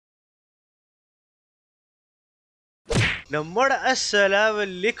नमड़ अस्सलाम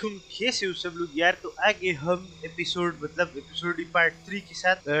वालेकुम, कैसे हो सब लोग यार। तो आगे हम एपिसोड पार्ट 3 के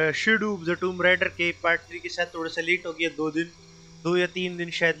साथ शेडो ऑफ द टूम राइडर के पार्ट 3 के साथ थोड़ा सा लेट हो गया, 2 या 3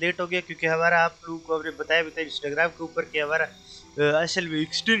 दिन शायद लेट हो गया, क्योंकि हमारा आप लोगों को हमने बताया भी था इंस्टाग्राम के ऊपर कि हमारा असल में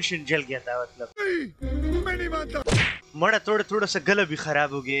एक्सटेंशन जल गया था। मतलब मैं नहीं मानता, मड़ा थोड़ा सा गला भी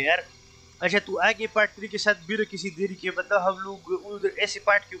खराब हो गया यार। अच्छा, तू आगे पार्ट 3 के साथ बिना किसी देरी के मतलब हम लोग उधर ऐसे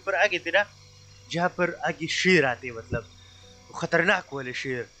पार्ट के ऊपर आगे थे ना जहाँ पर आगे शेर आते, मतलब खतरनाक वाले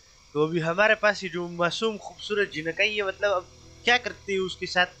शेर। तो अभी हमारे पास ये जो मासूम खूबसूरत जिनकाई है, मतलब अब क्या करते हैं उसके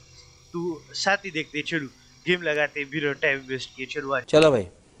साथ, तो साथ ही देखते हैं। चलो गेम लगाते हैं बिना टाइम वेस्ट किए। चलो आज चलो भाई,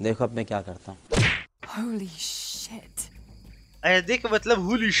 देखो अब मैं क्या करता हूँ। Holy shit. आया देख, मतलब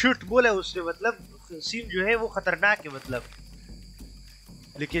होली शिट बोला उसने, मतलब सीन जो है वो खतरनाक है मतलब।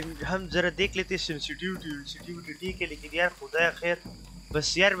 लेकिन हम जरा देख लेते हैं सेंसिटिविटी ठीक है, लेकिन यार खुदा खैर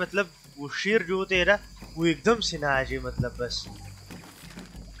बस यार, मतलब वो शेर जो होते हैं ना वो एकदम से ना आ जाए, मतलब बस।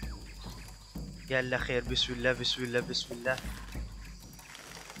 या अल्लाह खैर, बिस्मिल्लाह बिस्मिल्लाह बिस्मिल्लाह।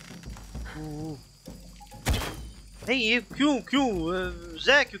 नहीं ये क्यों क्यों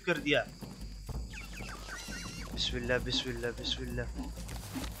ज़ाया क्यों कर दिया। बिस्मिल्लाह बिस्मिल्लाह बिस्मिल्लाह।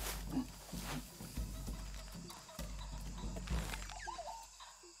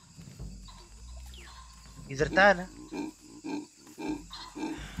 इधर था ना।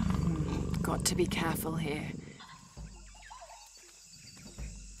 Got to be careful here.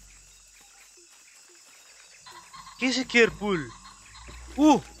 कैसे केयरफुल।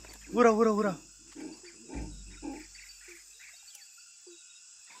 ओह बुरा बुरा बुरा।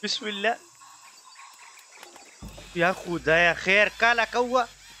 बिस्मिल्लाह। या खुदा या खैर, काला कौवा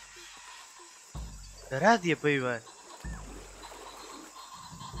डरा दिए पैमान।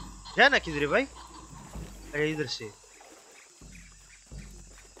 जाना किधर है भाई। अरे इधर से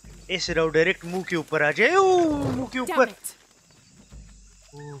ऐसे रहो, डायरेक्ट मुंह के ऊपर आ जाए। मुंह के Damn ऊपर। it.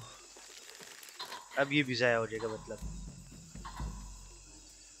 अब ये भी जाया हो जाएगा मतलब।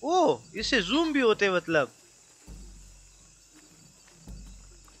 ओ इससे जूम भी होते मतलब।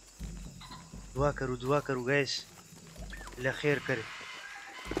 दुआ करूँ गैस, अल्लाह खैर करे।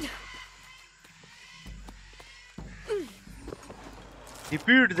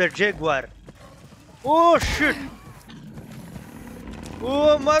 Defeat the jaguar. Oh shit.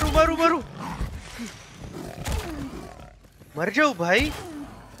 ओ मारू मारू मारू, मर जाओ भाई।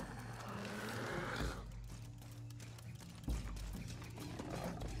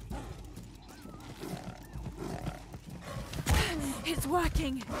 It's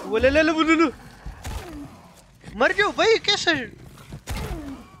working. वो ले मर जाओ भाई। कैसे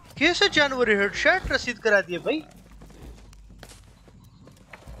कैसे जानवर हेडशॉट रसीद करा दिए भाई।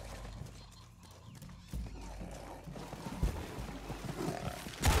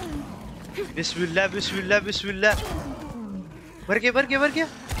 बिस्मिल्लाह बिस्मिल्लाह बिस्मिल्लाह। मर गया मर गया मर गया।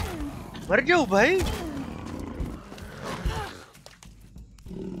 मर जाओ भाई।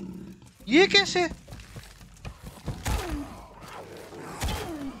 ये कैसे।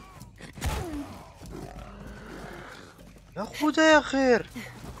 या खुदा या खैर,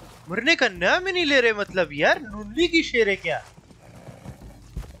 मरने का नाम ही नहीं ले रहे मतलब यार। नूनली की शेर है क्या।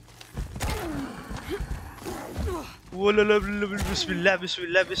 वो बिस्मिल्लाह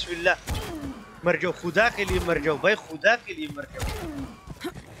बिस्मिल्लाह बिस्मिल्लाह। मर जाओ खुदा के लिए, मर जाओ भाई, खुदा के लिए मर जाओ।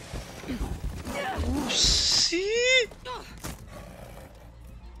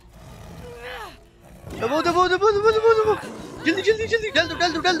 दबो दबो दबो दबो दबो दबो, जल्दी जल्दी जल्दी, डाल दो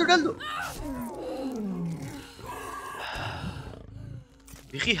डाल दो डाल दो डाल दो।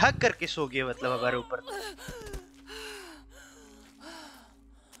 बिखी हक करके सो गए मतलब हमारे ऊपर।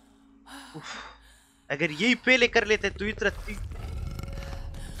 अगर यही पहले कर लेते तो इतना।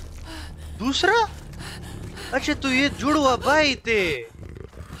 दूसरा अच्छा, तो ये जुड़वा भाई थे।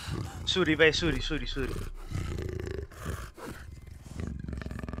 सॉरी भाई, सॉरी सॉरी सॉरी।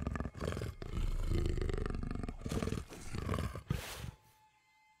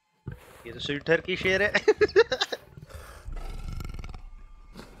 ये तो स्वीटर की शेर है।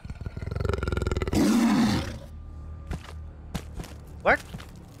 व्हाट।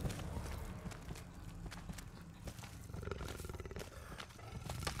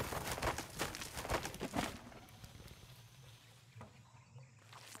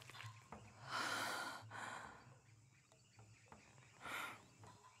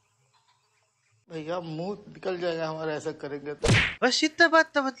 भैया मुंह निकल जाएगा हमारा ऐसा करेंगे तो। बस इतना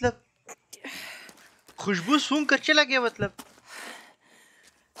बात था मतलब। खुशबू सूंघ कर चला गया मतलब।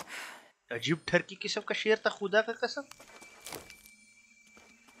 अजीब ठरकी किस्म का शेर था, खुदा का कसम।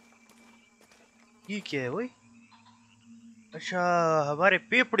 ये क्या है वही। अच्छा हमारे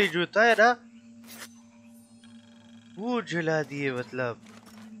पेपड़ी जो था ना, वो जला दिए मतलब।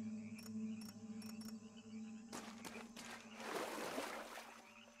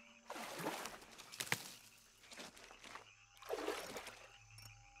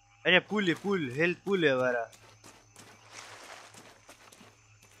 अरे पुल है, पुल हेल्थ पुल है हमारा।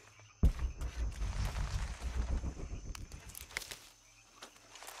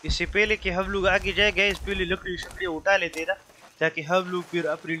 इससे पहले कि हम लोग आगे जाए गए, इस पहले लकड़ी शकड़ी उठा लेते ना, ताकि हम लोग फिर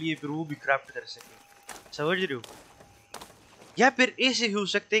अपने लिए फिर वो भी क्राफ्ट कर सके, समझ रहे हो? या फिर ऐसे हो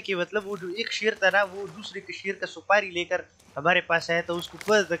सकते कि मतलब वो जो एक शेर था ना, वो दूसरे के शेर का सुपारी लेकर हमारे पास आया, तो उसको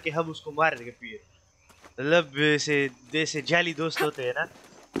पता था कि हम उसको मार देंगे फिर। मतलब जैसे जैसे जाली दोस्त होते हैं ना,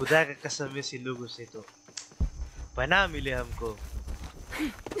 खुदा का कसम ऐसे लोगों से तो पनाह मिले हमको।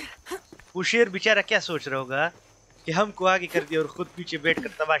 वो शेर बेचारा क्या सोच रहा होगा कि हमको आगे कर दिया और खुद पीछे बैठकर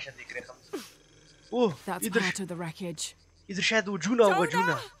तमाशा देख रहे हम। ओह, That's इधर part of the wreckage. इधर शायद वो जूना होगा,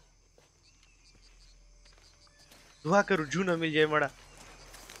 जूना। दुआ करो जूना मिल जाए मड़ा।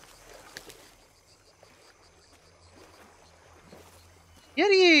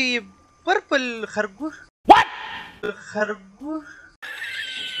 यार ये पर्पल खरगोश, खरगोश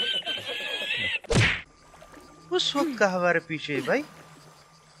उस वक्त का हमारे पीछे है भाई।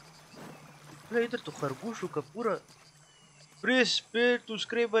 इधर तो खरगोशों का पूरा। प्रेस पे to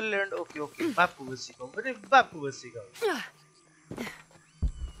scribble and okay okay, बाप को बस सिखाओ, अरे बाप को बस सिखाओ।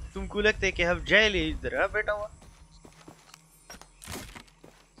 तुमको लगता है कि हम जेल है इधर? हाँ बैठा हुआ।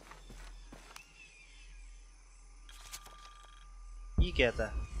 ये क्या था?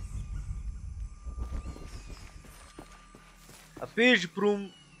 A page from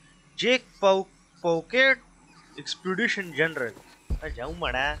Jake Pocket Expedition General। जाऊँ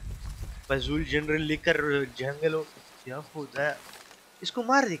मड़ा, फजूल जनरल लेकर जंगलों क्या होता है। इसको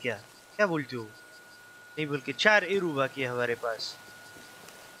मार दे क्या? क्या बोलते हो? नहीं बोल के 4 एरू बाकी है हमारे पास।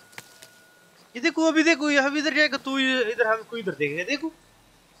 ये देखो, अभी देखो, ये हम इधर जाएगा तो इधर हमको इधर देखेगा, देखो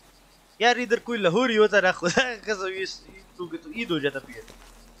यार, इधर कोई लाहौरी होता ना, खुदा की कसम ये तो ईद हो जाता फिर।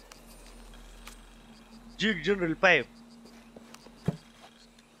 जीक जनरल पाइप,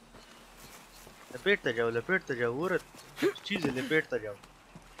 लपेटता जाओ औरत, चीजें लपेटता जाओ।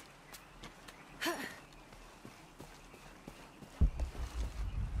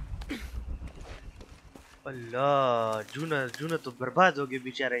 अल्लाह, जूना जूना तो बर्बाद हो गया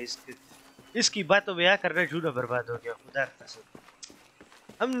बेचारा। इसकी बातों में आकर ना जूना बर्बाद हो गया, खुदा की कसम।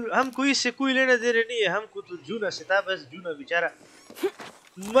 हमको इससे कोई लेना देना नहीं है, हमको तो जूना से था बस, जूना बेचारा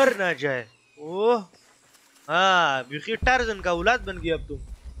मर ना जाए। ओह हाँ, बिल्कुल टार्जन का औलाद बन गया अब तुम।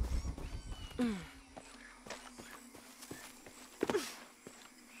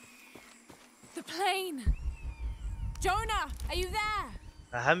 The plane! Jonah, are you there?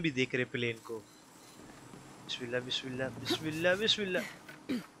 हाँ, हम भी देख रहे प्लेन को। बिस्मिल्लाह बिस्मिल्लाह बिस्मिल्लाह बिस्मिल्लाह।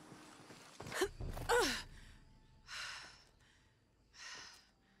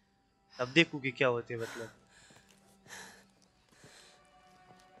 अब देखो कि क्या होते मतलब।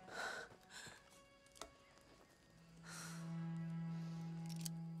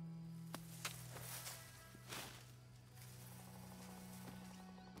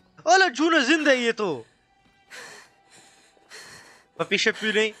 ओला जूना जिंदा है ये तो। पपी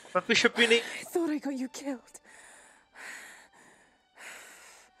शप्पी नहीं, पपी शप्पी नहीं। I thought I got you killed.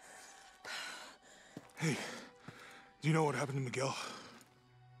 Hey, do you know what happened to Miguel?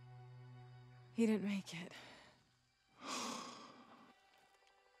 He didn't make it.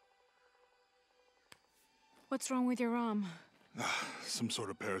 What's wrong with your arm? Some sort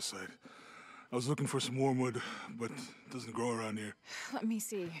of parasite. I was looking for some wormwood, but it doesn't grow around here. Let me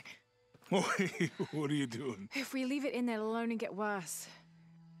see. Oh, hey, what are you doing? If we leave it in there, it'll only get worse.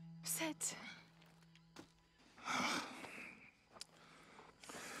 Sit.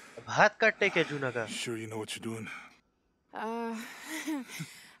 अब हाथ काटने क्या जूना का? Sure you know what you're doing?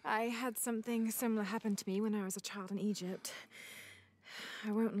 I had something similar happen to me when I was a child in Egypt.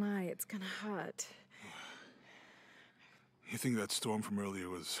 I won't lie, it's gonna hurt. You think that storm from earlier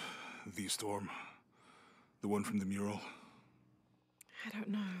was the storm? The one from the mural? I don't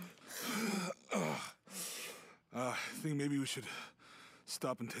know. I think maybe we should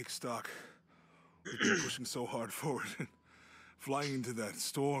stop and take stock. We've been pushing so hard forward and flying into that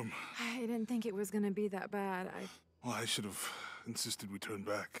storm. I didn't think it was gonna be that bad. Well, I should have insisted we turn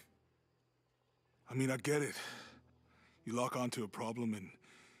back. I mean, I get it. You lock onto a problem and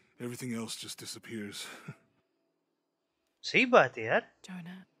everything else just disappears. सही बात है यार।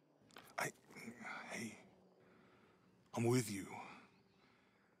 Jonah. Hey, I'm with you.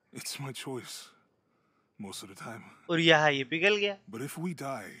 It's my choice. Most of the time. और यहाँ ये पिघल गया। But if we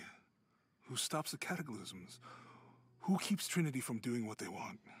die, who stops the cataclysms? Who keeps Trinity from doing what they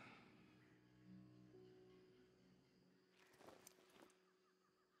want?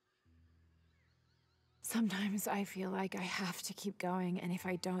 Sometimes I feel like I have to keep going, and if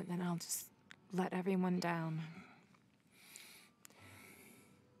I don't, then I'll just let everyone down.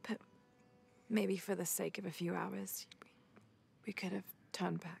 But maybe for the sake of a few hours, we could have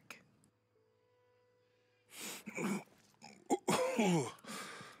turned back.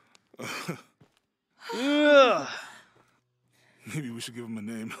 Maybe we should give him a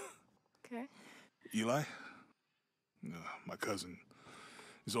name. Okay. Eli? No, my cousin.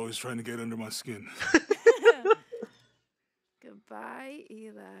 He's always trying to get under my skin. Goodbye,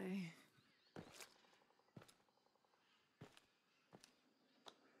 Eli.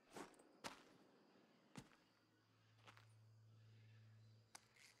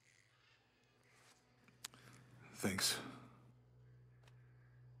 Thanks.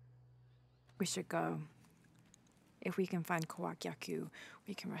 We should go. If we can find Kawakyaku,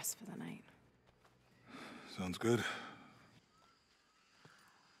 we can rest for the night. Sounds good.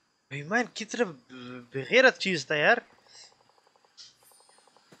 बेईमान कितना बेगैरत चीज था यार।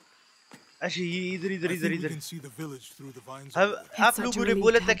 अच्छा ये इधर इधर इधर इधर अब आप लोगों ने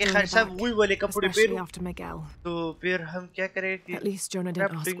बोला था कि खान साहब वही वाले कपड़े पहनो तो फिर हम क्या करें कि At least Jonah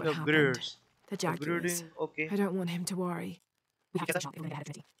didn't ask what happened. upgrades The Jaguars. okay I don't want him to worry. We have to stop him ahead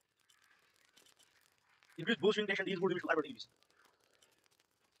of it. increase boost intention these would be to TVs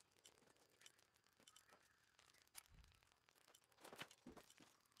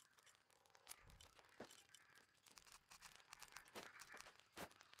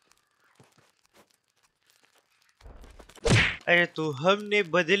अरे तो हमने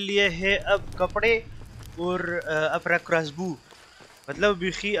बदल लिए है अब कपड़े और अपना क्रॉसबू मतलब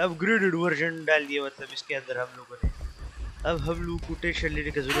बिखी अपग्रेडेड वर्जन डाल दिया मतलब इसके अंदर हम लोगों ने अब हम लोग को टेंशन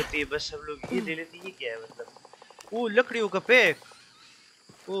लेने की जरूरत है बस हम लोग ये ले लेते हैं ये क्या है मतलब ओ लकड़ियों का पैक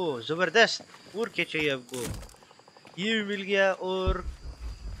ओ जबरदस्त और क्या चाहिए आपको ये भी मिल गया और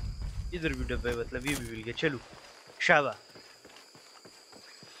इधर भी डब्बा है मतलब ये भी मिल गया चलो शाबा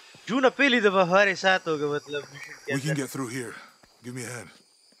जूना पहली दफा हमारे साथ होगा मतलब We can get through here. Give me a hand.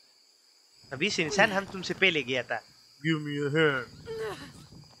 अभी से इंसान हम तुमसे पहले गया था Give me a hand.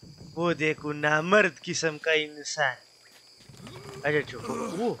 वो देखो नामर्द किस्म का इंसान अच्छा चुप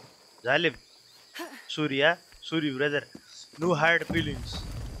वो जालिम Suri brother no hard feelings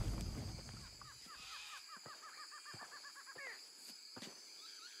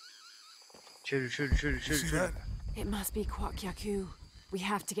चल It must be Kwakyaku. We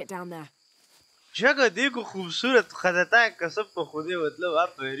have to get down there. जगह देखो खूबसूरत खदाता कसम तो खुदे मतलब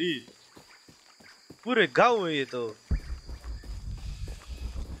आप पहरी पूरे गांव में ये तो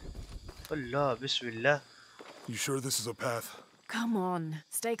अल्लाह बिस्मिल्लाह You sure this is a path? Come on,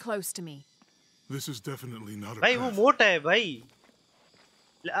 stay close to me. This is definitely not a भाई वो path. मोटा है भाई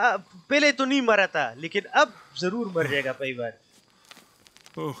पहले तो नहीं मरा था लेकिन अब जरूर मर जाएगा कई बार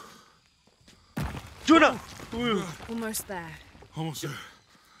Oh, चुना Almost there. almost there.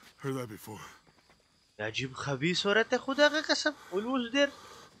 Heard that before. अजीब खबीस हो रहा था खुदा का कसम almost there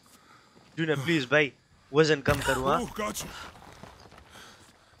चुना प्लीज भाई वजन कम करो हाँ Oh, gotcha.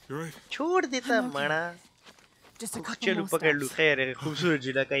 You're right. छोड़ देता मणा Just a couple चलो more पकड़ लूं steps. खैर है खूबसूरत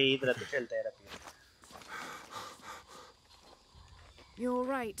जिला का ये इधर तो चलता है You're all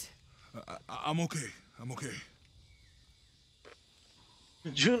right. I'm okay. I'm okay.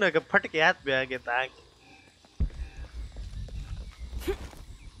 जूना का फट के हाथ में आ गया था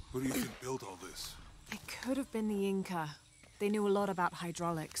Who do you think built all this? It could have been the Inca. They knew a lot about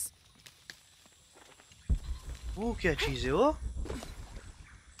hydraulics. वो क्या चीज है वो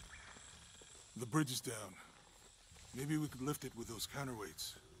The bridge is down. Maybe we could lift it with those counterweights.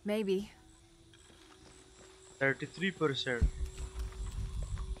 Maybe. 33%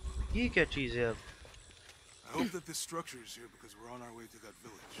 ये क्या चीज है अब I hope that this structure is here because we're on our way to that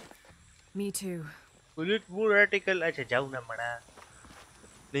village. Me too. Bullet mood article अच्छा जाओ ना मना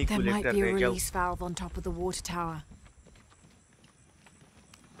नहीं There कलेक्ट might कर be a रहे जाओ release valve on top of the water tower.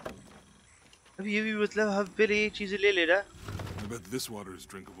 अब ये भी मतलब हम फिर ये चीजें ले लेना I bet this water is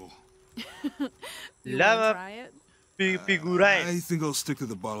drinkable. You Lava. wanna try it? पिगुराए I think I'll stick to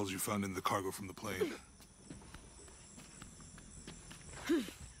the bottles you found in the cargo from the plane.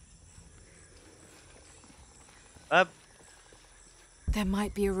 अब There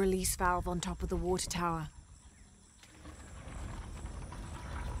might be a release valve on top of the water tower.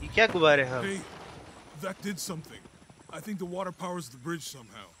 ये क्या गुब्बारे हम Hey, that did something. I think the water powers the bridge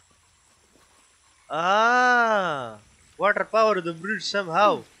somehow. water power the bridge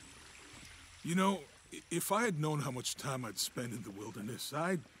somehow You know, if I had known how much time I'd spend in the wilderness,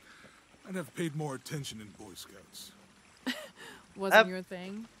 I'd have paid more attention in Boy Scouts. Wasn't your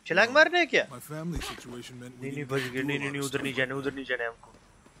thing? छलांग मारने है क्या My family situation meant we नहीं didn't बच get गए to do a नहीं lot of उधर नहीं stuff. जाना हमको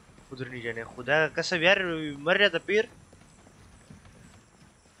उधर नहीं जाने खुदा का कसम यार मर जाता पीर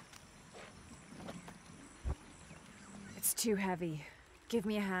It's too heavy. Give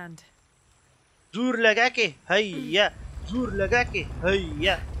me a hand. जोर लगा के हैया जोर लगा के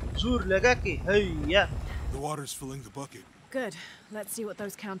हैया जोर लगा के हैया The water's filling the bucket. Good. Let's see what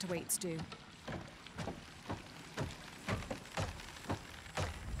those counterweights do.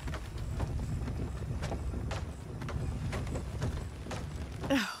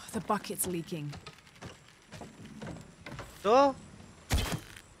 Oh, the bucket's leaking. तो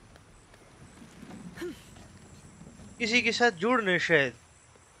किसी के साथ जुड़ने शायद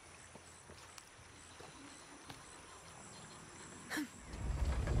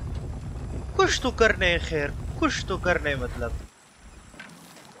कुछ तो करने है खैर कुछ तो करने मतलब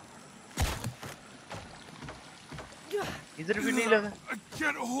इधर भी नहीं लगा I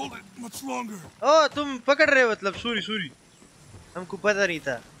can't hold it much longer. ओ तुम पकड़ रहे हो मतलब सूरी सूरी हमको पता नहीं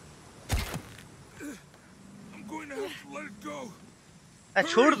था I'm going to have to let it go.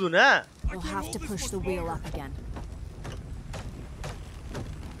 छोड़ दूं ना We'll have to push the wheel up again.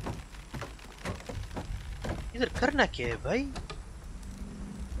 इधर करना क्या है भाई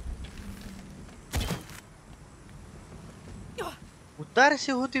उतार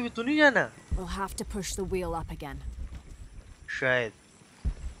से होते हुए तो नहीं जाना We'll have to push the wheel up again. शायद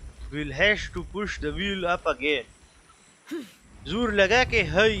we'll have to push the wheel up again जोर लगा के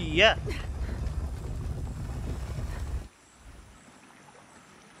हैया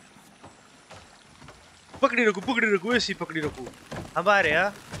पकड़ी रखो ऐसी पकड़ी रखो हमारे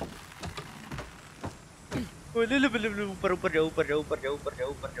यहाँ ले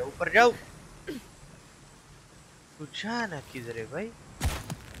ऊपर जाओ तू जाना किधर है भाई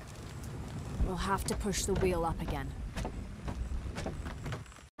We'll have to push the wheel up again.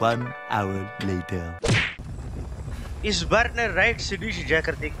 1 hour later. इस बार ने राइट से नीचे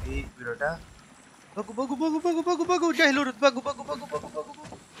जाकर देखते एक मिनट बगु जाहिल औरत बगु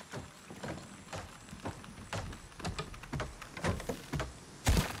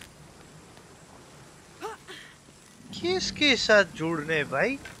किसके साथ जोड़ने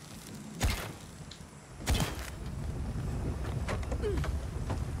भाई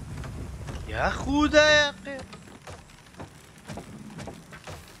या खुदा या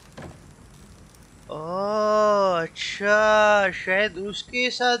ओह अच्छा शायद उसके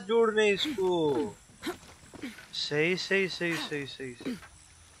साथ जोड़ने इसको सही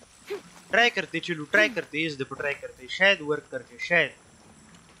ट्राई करते चलो ट्राई करते इस दफा ट्राई करते शायद वर्क करके शायद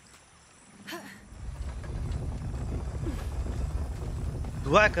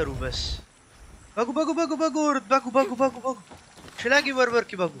दुआ करूं बस बगु चला की वर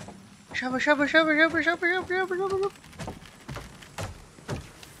की बगु शाबाश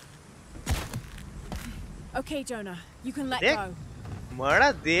Okay, Jonah, you can let देख go.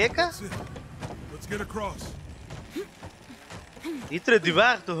 मारा देखा That's it. Let's get across. इतने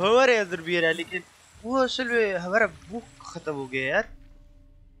दिमाग तो हमारे अंदर भी है लेकिन वो असल में हमारा बुक खत्म हो गया यार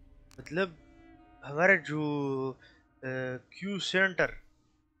मतलब हमारा जो क्यू सेंटर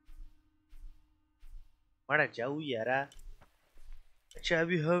हमारा जाऊ यारा अच्छा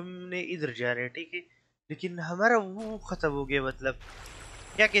अभी हमने इधर जा रहे हैं ठीक है लेकिन हमारा वो खत्म हो गया मतलब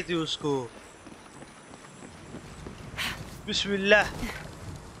क्या कहते हैं उसको बिस्मिल्लाह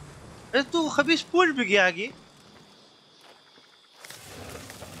अरे तू खबीस पूल भी गया आगे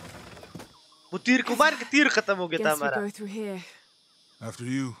वो तीर को मार के तीर खत्म हो गया था Guess we हमारा go through here. After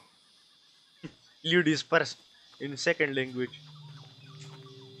you. lead is first in second language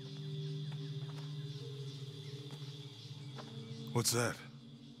What's that?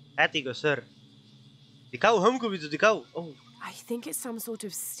 हाथी को सर दिखाओ हमको भी तो दिखाओ ओह I think it's some sort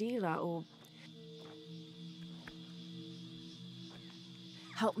of stealer or...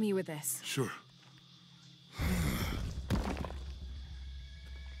 Help me with this. Sure.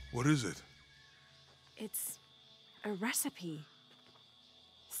 What is it? It's a recipe.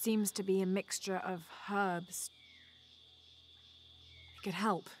 Seems to be a mixture of herbs. It could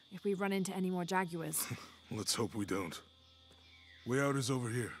help if we run into any more jaguars. Let's hope we don't. Way out is over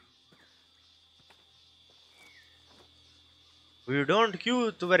here. we don't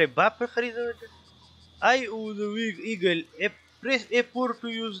क्यों तुम्हारे बाप पे खरीदो I owe the weak eagle press A4 to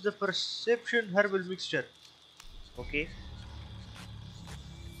use the perception herbal mixture okay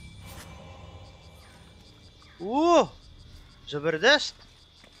ओह जबरदस्त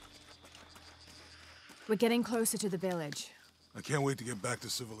We're getting closer to the village. I can't wait to get back to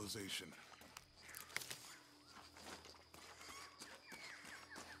civilization.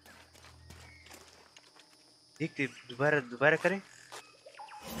 देखते दोबारा करें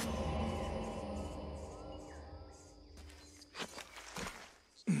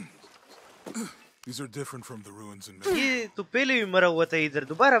These are different from the ruins in ये तो पहले भी मरा हुआ था इधर,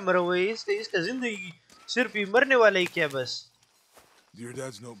 दोबारा मरा हुआ है। इसका जिंदगी सिर्फ ही मरने वाला ही क्या बस? Do your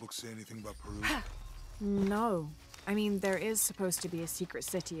dad's notebooks say anything about Peru? No. I mean, there is supposed to be a secret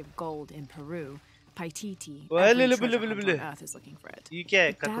city of gold in Peru. Paititi. Well, Every blah, treasure blah, hunt blah, on blah. Earth is looking for it. ये क्या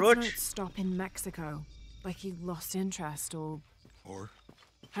है? Dad's Cockroach? notes stop in Mexico. Like he lost interest or... Or?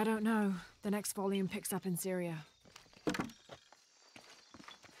 I don't know. The next volume picks up in Syria.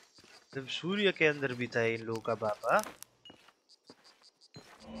 जब सूर्य के अंदर भी था इन लोगों का बाबा।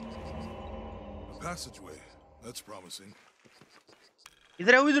 A passageway. That's promising.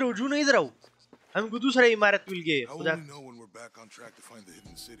 इधर आओ जूना, इधर आओ। हमको दूसरा इमारत मिल गई। How will खुदा we know when we're back on track to find the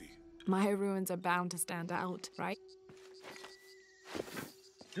hidden city? My ruins are bound to stand out, right?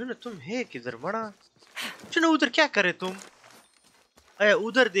 जूना तुम है किधर बड़ा? जूना उधर क्या करे तुम? अरे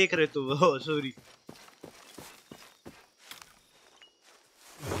उधर देख रहे तुम। Oh sorry.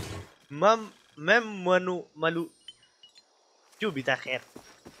 मैं मालू क्यों भी था, खैर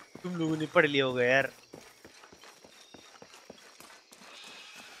तुम लोगों ने पढ़ लिया होगा यार।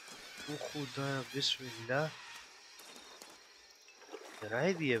 ओ खुदा बिस्मिल्लाह,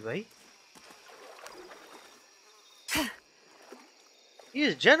 राय दिए भाई।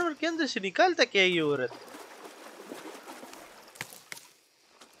 ये जानवर के अंदर से निकालता क्या ये औरत?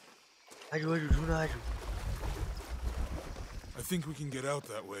 आजू आजू जूना आजू। I think we can get out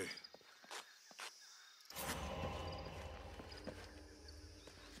that way.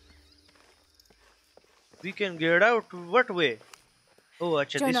 We can get out what way? Oh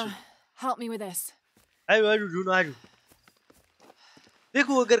अच्छा this Jonah, help me with this. आजू आजू जूना आजू।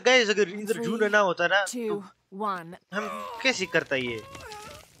 देखो अगर गाइस अगर इधर जूना ना होता ना 2, 1. हम कैसे करता ये?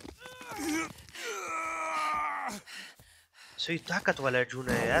 सही ताकत वाला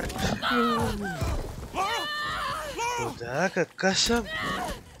जूना है यार। खुदा का कसम।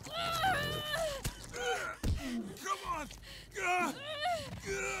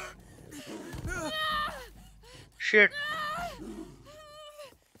 Shit.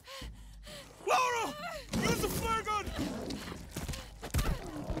 Laura! Use the flare gun!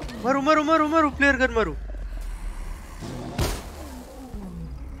 मारू मारू मारू मारू प्लेयर गन मारू।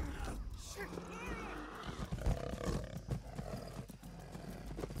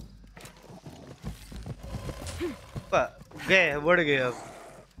 गए बढ़ गए अब।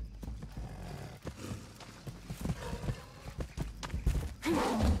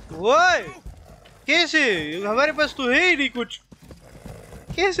 ओए कैसे? हमारे पास तो है ही नहीं कुछ,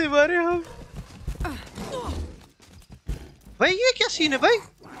 कैसे मारे हम? भाई ये क्या सीन है भाई?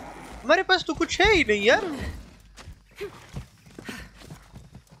 हमारे पास तो कुछ है ही नहीं यार।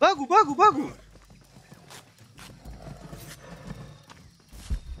 भागू भागू भागू।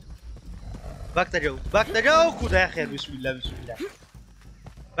 भागता जाओ खुदा खैर। बिस्मिल्लाह बिस्मिल्लाह।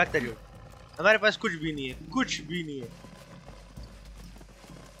 भागता जाओ। हमारे पास कुछ भी नहीं है, कुछ भी नहीं है।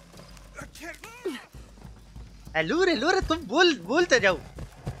 लूरे तुम बोलते जाओ।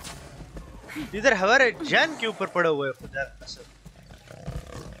 इधर हमारे जान के ऊपर पड़ा हुआ है खुदा का कसम।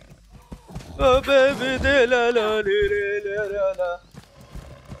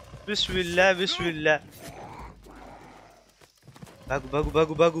 बिस्मिल्लाह बिस्मिल्लाह। भागो भागो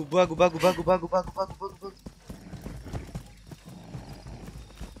भागो भागो भागो भागो भागो भागो भागो भागो भागो।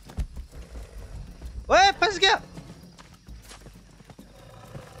 ओए फंस गया।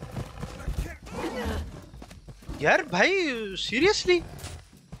 यार भाई सीरियसली?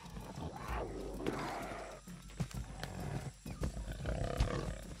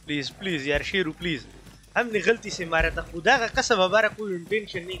 प्लीज प्लीज यार शेरू प्लीज। हमने गलती से मारा था, खुदा का कसम हमारा कोई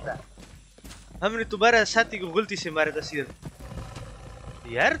इंटेंशन नहीं था। हमने तुम्हारा साथी को गलती से मारा था सिर्फ।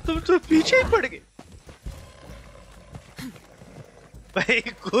 यार तुम तो पीछे ही पड़ गए। भाई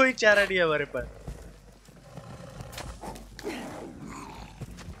कोई चारा नहीं हमारे पास।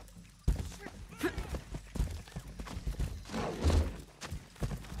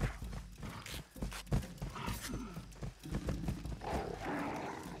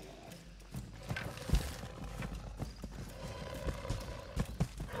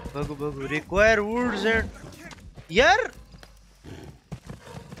 भागो भागो। रिक्वायर वुड्स एंड यार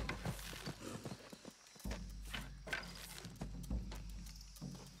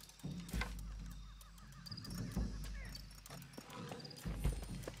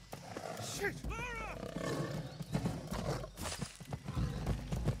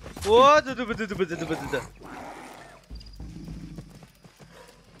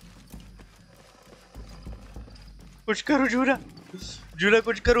कुछ करो जूना, जूना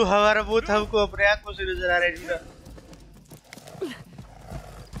कुछ करो। हमारा वो था, हमको अपने आंखों से नजर आ रहा है जूना।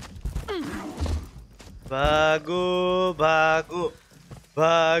 भागो भागो।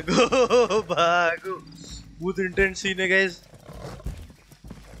 भागो भागो बहुत इंटेंस सीन है गाइस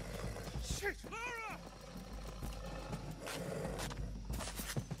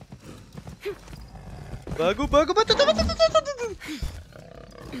भागो भागो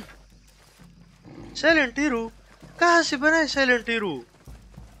साइलेंट हीरो कहाँ से बना है साइलेंट हीरो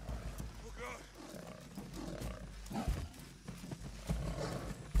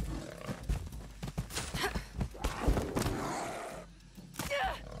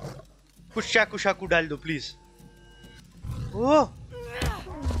कुछ चाकू डाल दो प्लीज ओह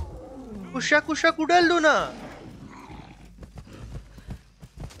कुछ चाकू डाल दो ना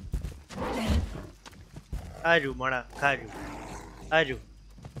आजू मड़ा खाजू आजू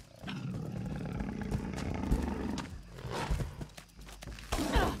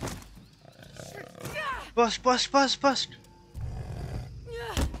बस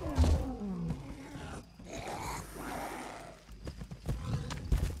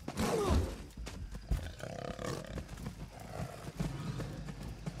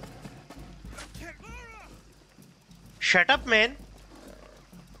Shut up, man.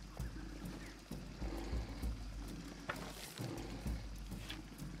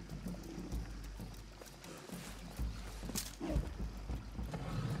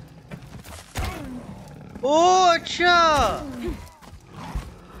 Oh, अच्छा.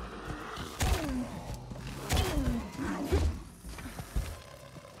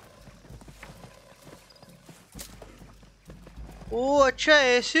 ओ अच्छा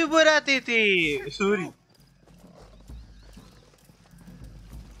ऐसे बनाती थी सॉरी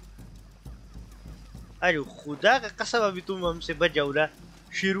अरे खुदा का कसम अभी तुम हमसे बच जाओ ना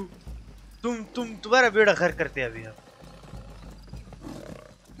शिरू तुम्हारा बेड़ा घर करते हैं अभी हम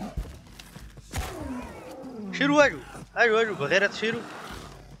शिरू आजू बगैरत शिरू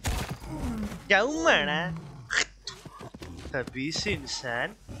जाऊं माना खबीस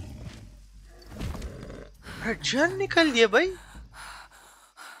इंसान जान निकल दिया भाई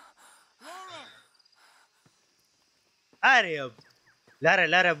अरे अब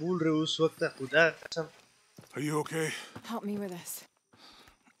लारा बोल रहे हो उस वक्त खुदा कसम Are you okay? Help me with this.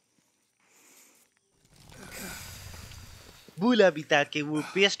 भूला भी था कि वो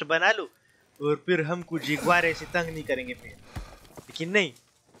पेस्ट बना लो और फिर हमको जिगवारे से तंग नहीं करेंगे फिर लेकिन नहीं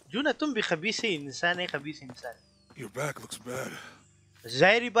जो ना तुम भी खबीस इंसान है खबीस इंसान Your back looks bad.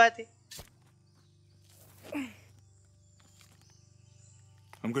 जाहिर बात है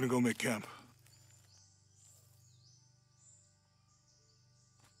I'm gonna go make camp.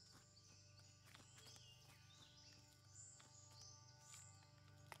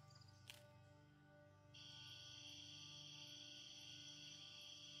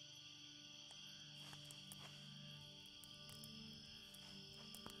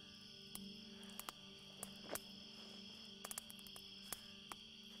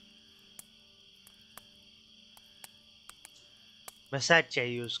 Massage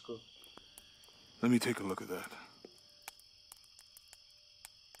चाहिए उसको Let me take a look at that.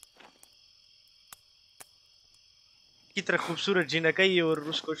 कितना खूबसूरत जीना कही और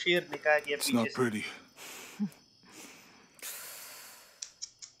उसको शेर ने कहा कि It's not pretty.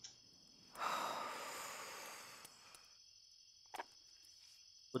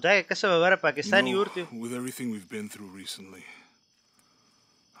 खुदा के कसम हमारा पाकिस्तानी You know, औरतें with everything we've been through recently,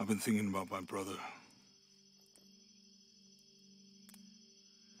 I've been thinking about my brother.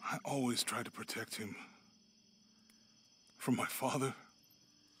 I always try to protect him. From my father.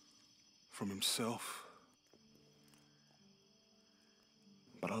 From himself.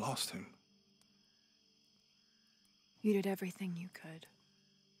 But I lost him. You did everything you could.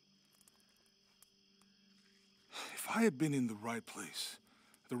 If I had been in the right place,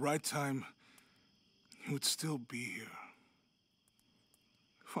 at the right time, he would still be here.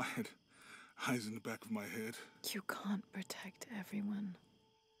 If I had eyes in the back of my head. You can't protect everyone.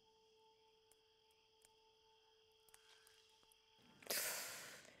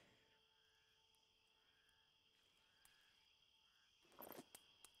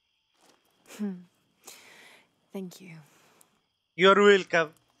 Thank you. You're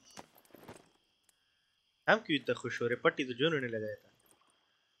welcome. हम क्यों इतना खुश हो रहे पट्टी तो जोनों ने लगाया था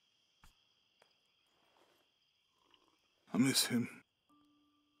I miss him.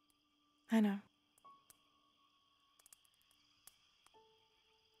 I know.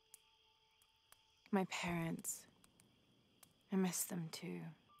 My parents. I miss them too.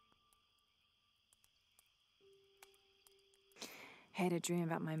 I had a dream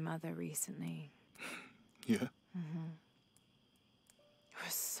about my mother recently. Yeah? It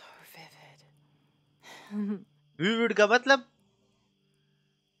was so vivid. Vivid का मतलब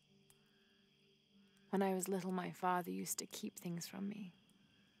When I was little, my father used to keep things from me.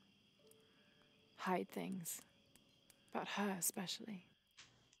 hide things. About her, especially.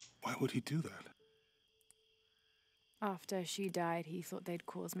 Why would he do that? After she died, he thought they'd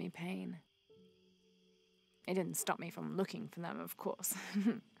cause me pain. It didn't stop me from looking for them, of course.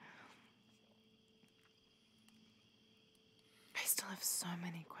 I still have so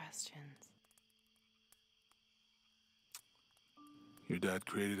many questions. Your dad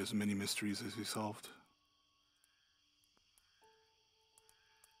created as many mysteries as he solved.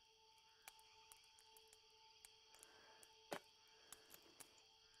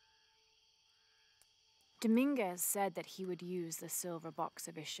 Dominguez said that he would use the silver box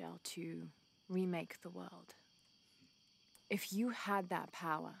of his shell to remake the world. If you had that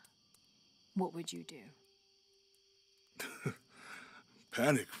power, what would you do?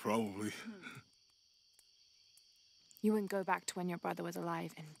 Panic, probably. You wouldn't go back to when your brother was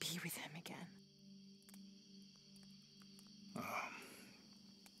alive and be with him again.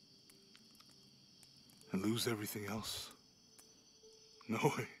 And lose everything else?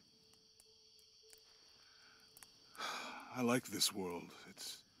 No way. I like this world.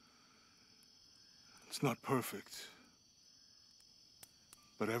 It's not perfect.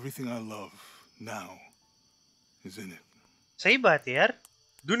 But everything I love now is in it. सही बात है यार,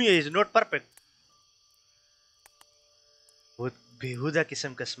 दुनिया is not perfect. बहुत बेहुदा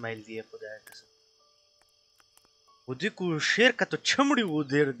किस्म का smile दिया खुदा कसम। वो देखो शेर का तो चमड़ी वो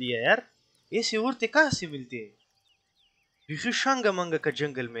देर दिया यार। ऐसी औरतें कहाँ से मिलती है? ये शांगा मंगा का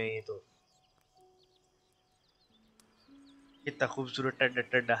जंगल में है ये तो। कितना खूबसूरत ठंडा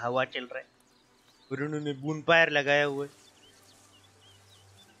ठंडा हवा चल रहा है और उन्होंने बून फायर लगाया हुआ है।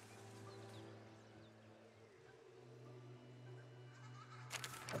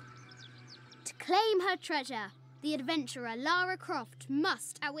 To claim her treasure, the adventurer Lara Croft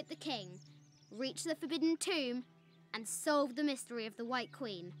must outwit the king, reach the forbidden tomb, and solve the mystery of the White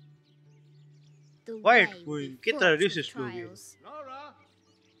Queen. The White way Queen, be get fraught the with racist movie. trials. Lara,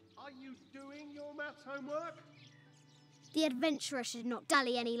 are you doing your maths homework? The adventurer should not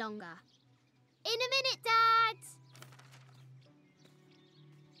dally any longer. In a minute, Dad!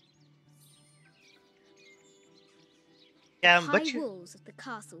 क्या हम High बच्चे? walls of the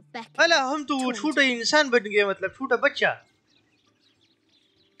castle beckon. अला हम तो वो छोटा इंसान बन गए, मतलब छोटा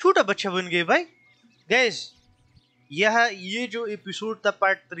बच्चा बन गए भाई। गैस ये जो एपिसोड था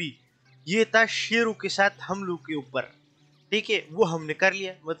पार्ट 3, ये था शेरों के साथ हम लोग के ऊपर, ठीक है। वो हमने कर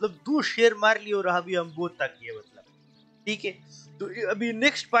लिया, मतलब 2 शेर मार लिए और अभी हम बहुत तक गए, मतलब ठीक है। तो अभी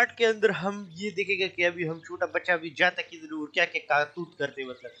नेक्स्ट पार्ट के अंदर हम ये देखेंगे कि अभी हम छोटा बच्चा भी जाता किधर और क्या क्या कारतूत करते,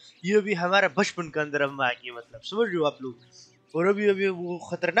 मतलब ये अभी हमारा बचपन के अंदर हम आ गए, मतलब समझ लो आप लोग। और अभी वो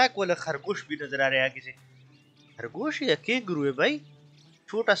खतरनाक वाला खरगोश भी नजर आ रहा है आगे से। खरगोश या कैंगरू है भाई,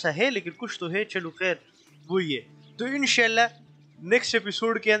 छोटा सा है लेकिन कुछ तो है। चलो खैर वो ही है। तो इंशाल्लाह नेक्स्ट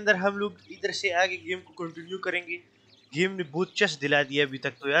एपिसोड के अंदर हम लोग इधर से आगे गेम को कंटिन्यू करेंगे। गेम ने बहुत चस दिला दिया अभी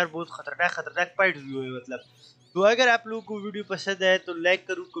तक तो यार, बहुत खतरनाक फाइट हुई है मतलब। तो अगर आप लोगों को वीडियो पसंद आए तो लाइक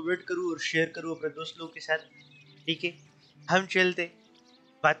करो, कमेंट करो और शेयर करो अपने दोस्त लोगों के साथ, ठीक है। हम चलते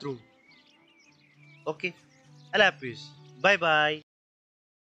बाथरूम। ओके, अल्लाह हाफिज, बाय बाय।